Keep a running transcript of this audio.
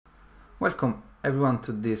Welcome everyone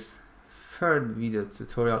to this third video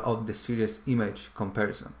tutorial of the series image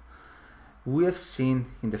comparison. We have seen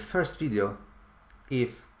in the first video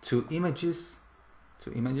if two images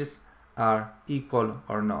are equal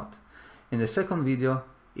or not. In the second video,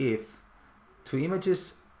 if two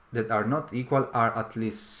images that are not equal are at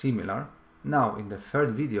least similar. Now in the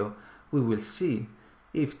third video we will see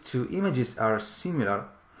if two images are similar,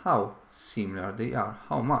 how similar they are,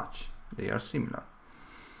 how much they are similar.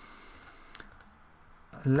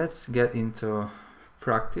 Let's get into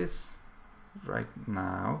practice right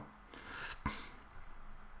now.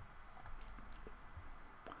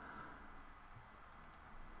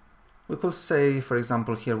 We could say, for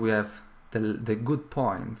example, here we have the good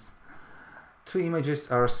points. Two images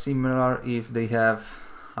are similar if they have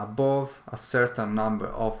above a certain number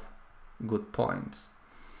of good points.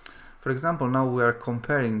 For example, now we are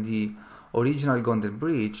comparing the original Golden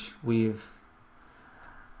Bridge with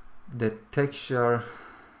the texture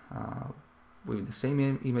with the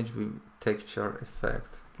same image with texture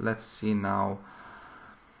effect. Let's see now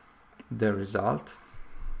the result.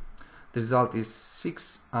 The result is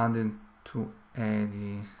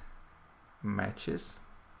 680 matches,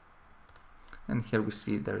 and here we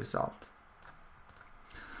see the result.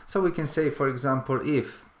 So we can say, for example,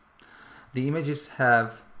 if the images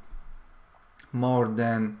have more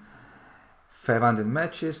than 500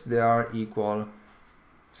 matches, they are equal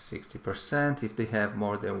 60%. If they have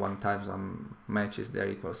more than 1000 matches, they are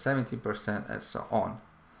equal 70%, and so on.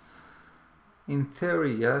 In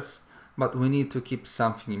theory, yes, but we need to keep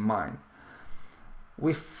something in mind.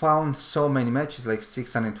 We found so many matches, like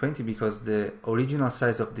 620, because the original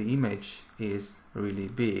size of the image is really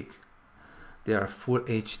big. They are full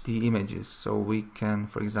HD images, so we can,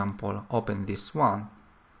 for example, open this one,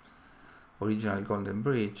 original Golden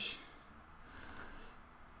Bridge,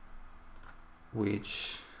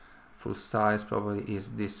 which full size probably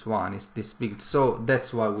is this one, is this big, so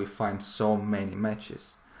that's why we find so many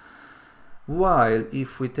matches. While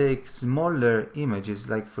if we take smaller images,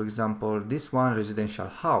 like for example this one, residential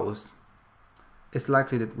house, it's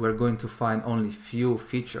likely that we're going to find only few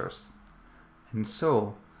features, and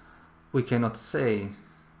so we cannot say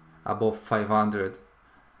above 500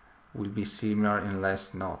 will be similar and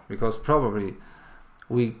less not, because probably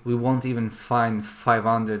we won't even find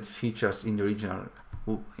 500 features in the original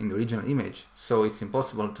image, so it's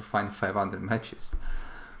impossible to find 500 matches.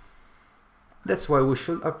 That's why we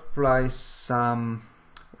should apply some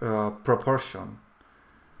proportion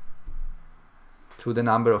to the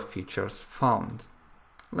number of features found.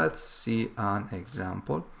 Let's see an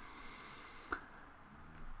example.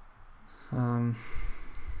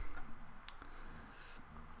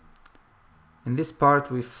 In this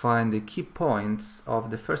part we find the key points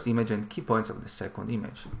of the first image and key points of the second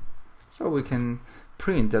image. So we can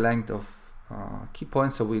print the length of key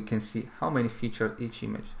points so we can see how many features each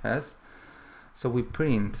image has. So we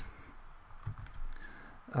print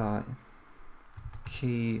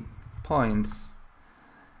key points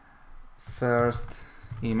first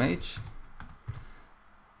image,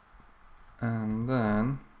 and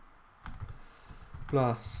then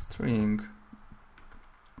plus string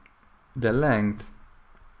the length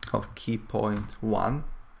of key point 1,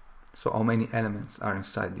 so how many elements are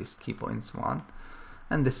inside this key points 1,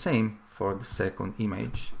 and the same for the second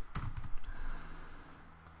image.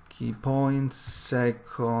 Key point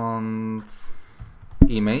second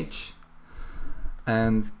image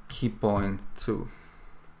and key point 2.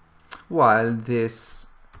 While these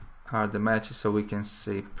are the matches, so we can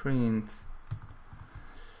say print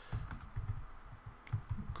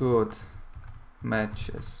good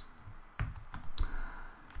matches.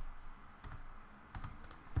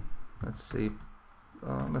 Let's say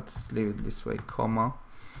let's leave it this way, comma,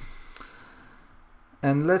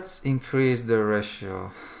 and let's increase the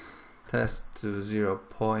ratio test to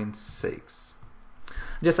 0.6.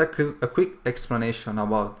 Just a quick explanation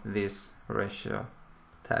about this ratio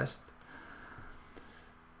test.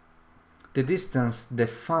 The distance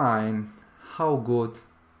defines how good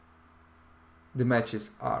the matches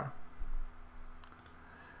are.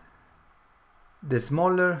 The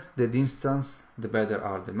smaller the distance, the better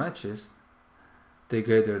are the matches. The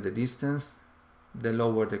greater the distance, the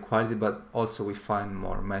lower the quality, but also we find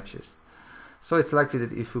more matches. So it's likely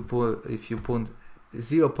that if you put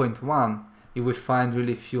 0.1, you will find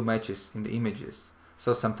really few matches in the images.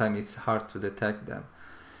 So sometimes it's hard to detect them.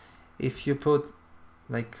 If you put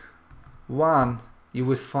like 1, you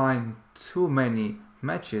will find too many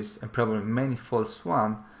matches and probably many false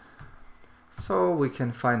ones. So we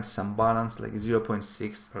can find some balance, like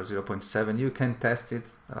 0.6 or 0.7. You can test it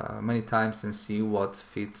many times and see what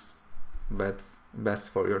fits best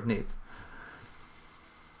for your need.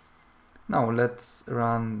 Now let's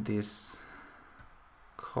run this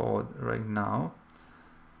code right now.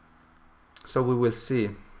 So we will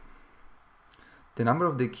see the number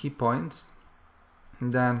of the key points,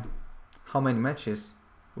 and then how many matches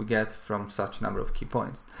we get from such number of key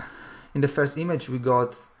points. In the first image we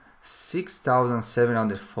got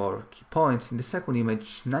 6,704 key points. In the second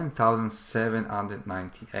image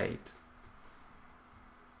 9,798.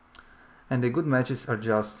 And the good matches are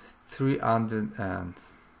just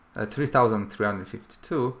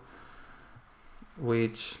 3,352,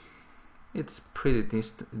 which it's pretty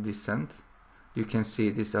decent. You can see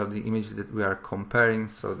these are the images that we are comparing.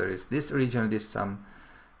 So there is this region, this some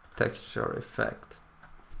texture effect.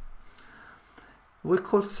 We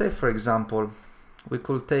could say, for example, we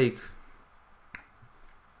could take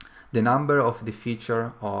the number of the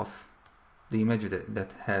feature of the image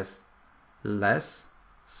that has less,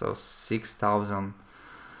 so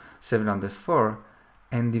 6,704,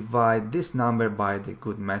 and divide this number by the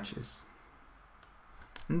good matches.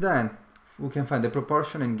 And then we can find the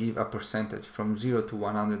proportion and give a percentage from 0 to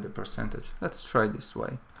 100 the percentage. Let's try this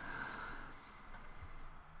way.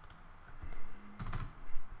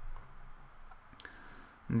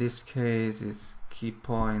 In this case it's key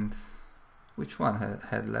point. Which one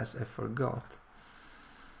had less? I forgot.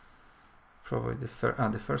 Probably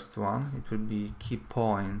the first one. It will be key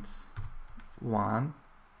point 1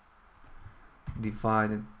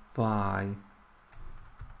 divided by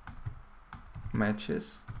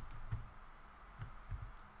matches.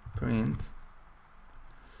 Print.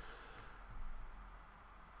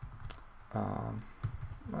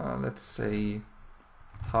 Let's say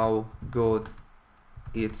how good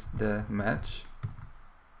it's the match.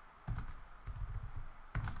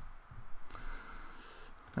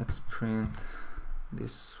 Let's print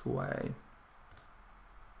this way.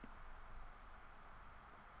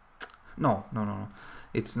 No.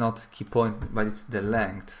 It's not key point, but it's the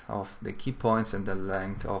length of the key points and the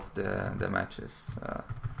length of the matches.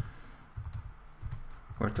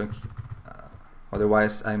 We're talking.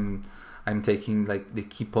 Otherwise, I'm taking like the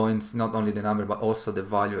key points, not only the number, but also the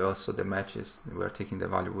value, also the matches. We're taking the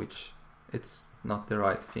value, which it's not the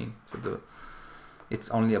right thing to do.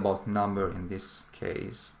 It's only about number in this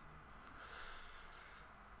case.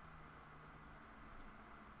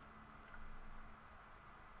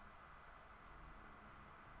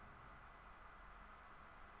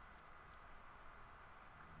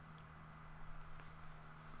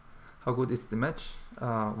 How good is the match?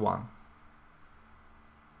 1.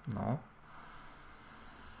 No.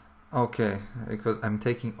 Okay, because I'm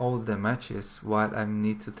taking all the matches while I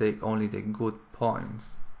need to take only the good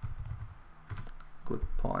points. Good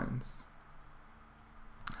points.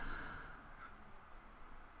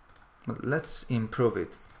 But let's improve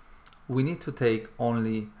it. We need to take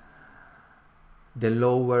only the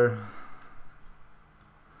lower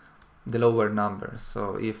number.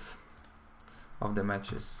 So if of the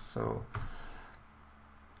matches, so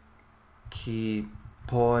key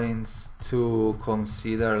points to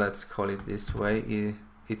consider, let's call it this way,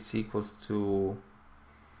 it's equals to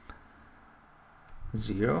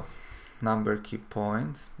 0. Number key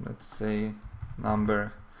points, let's say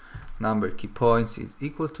number key points is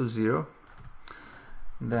equal to 0.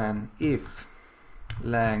 Then if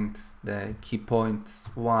length the key points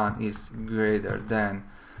 1 is greater than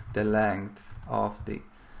the length of the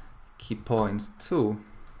key points 2,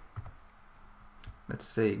 let's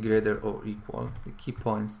say greater or equal the key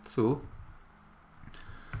points 2,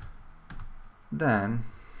 then,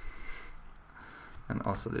 and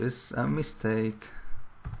also there is a mistake,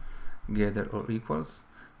 greater or equals,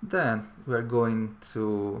 then we're going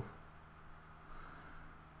to,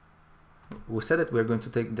 we said that we're going to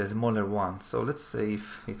take the smaller one. So let's say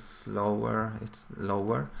if it's lower,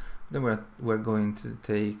 then we're going to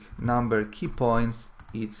take number key points,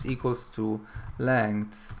 it's equals to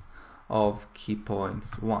length of key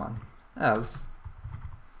points 1, else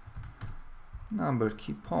number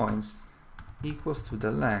key points equals to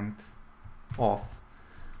the length of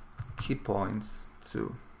key points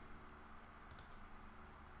 2.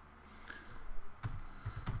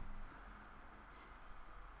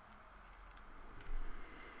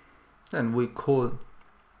 Then we could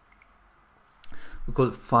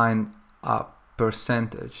find a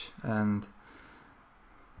percentage, and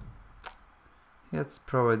yes,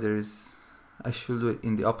 probably there is, I should do it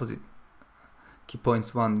in the opposite. Key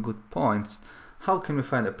points 1, good points. How can we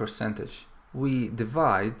find a percentage? We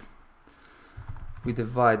divide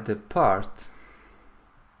the part,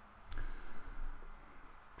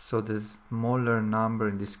 so the smaller number,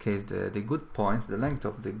 in this case the good points, the length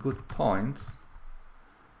of the good points,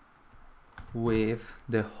 with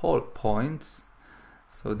the whole points.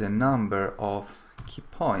 so the number of key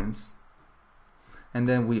points, and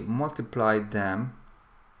then we multiply them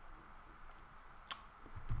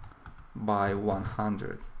by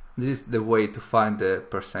 100. This is the way to find the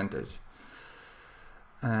percentage.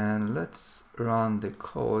 And let's run the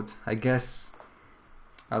code. I guess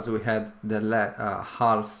as we had the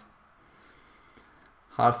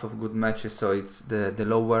half of good matches, so it's the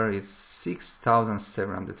lower is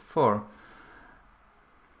 6,704,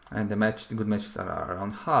 and the good matches are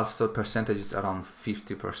around half, so percentage is around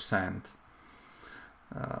 50%.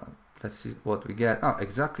 Let's see what we get. Oh,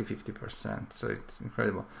 exactly 50%, so it's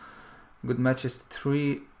incredible. Good matches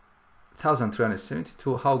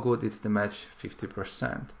 3,372. How good is the match?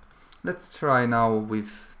 50%. Let's try now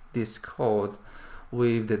with this code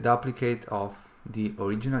with the duplicate of the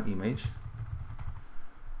original image.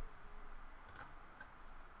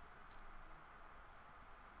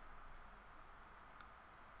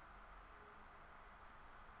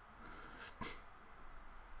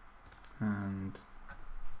 And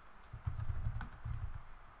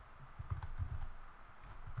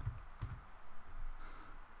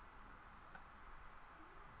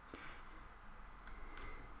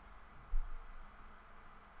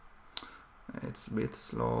it's a bit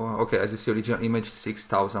slow. Okay, as you see, original image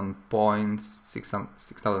 6,000 points,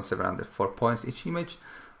 6,704 points each image.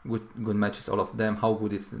 Good matches, all of them. How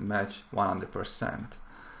good is the match? 100%.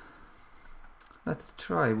 Let's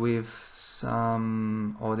try with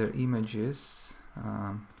some other images.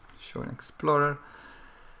 Show in Explorer.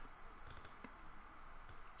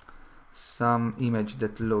 Some image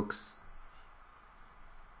that looks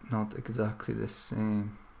not exactly the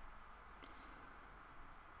same.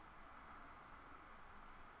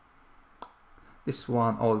 This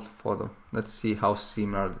one, old photo. Let's see how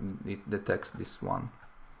similar it detects this one.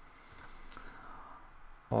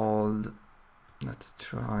 Old. Let's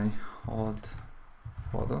try old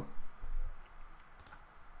photo.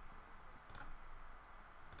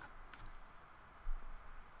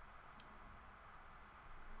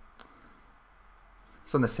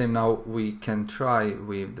 So the same now we can try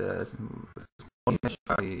with the image.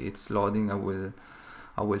 It's loading. I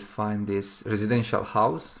will find this residential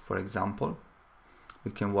house, for example. We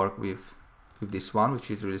can work with this one, which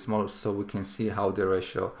is really small, so we can see how the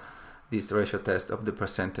ratio, this ratio test of the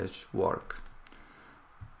percentage work.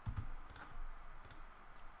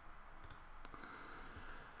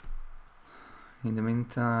 In the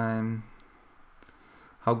meantime,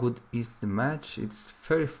 how good is the match? It's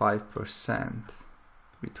 35%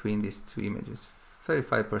 between these two images,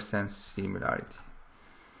 35% similarity.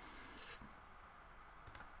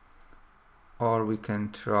 Or we can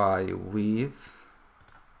try with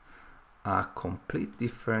a complete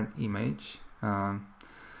different image.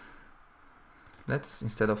 Let's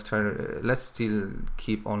still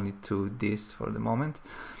keep only to this for the moment.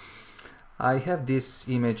 I have this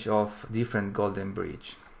image of different golden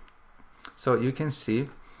bridge. So you can see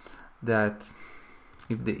that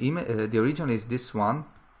if the original is this one,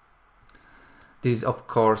 this is, of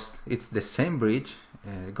course, it's the same bridge,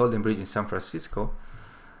 golden bridge in San Francisco,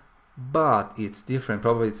 but it's different.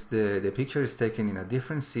 Probably it's the picture is taken in a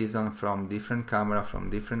different season, from different camera, from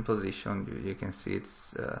different position. You can see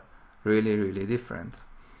it's really different.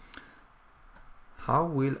 How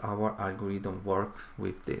will our algorithm work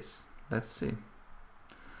with this? Let's see.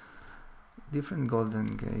 Different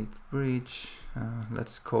Golden Gate Bridge.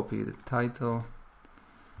 Let's copy the title.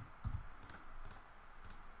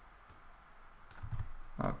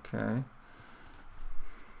 Okay.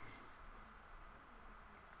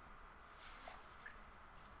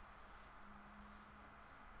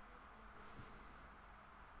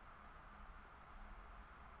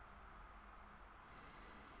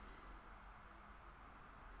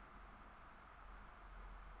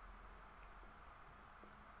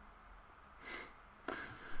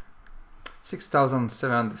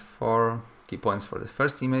 $6,704 key points for the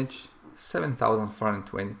first image,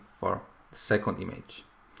 7,420 for the second image.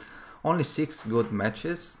 Only 6 good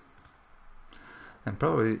matches, and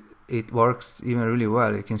probably it works even really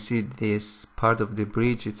well. You can see this part of the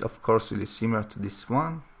bridge, it's of course really similar to this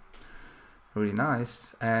one, really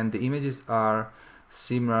nice, and the images are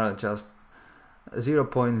similar, just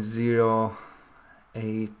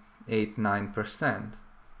 0.0889%.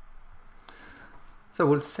 So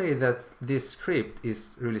we'll say that this script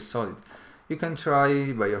is really solid. You can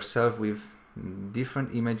try by yourself with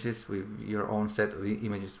different images. With your own set of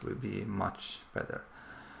images will be much better.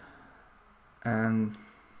 And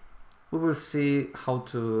we will see how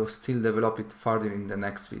to still develop it further in the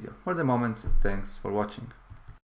next video. For the moment, thanks for watching.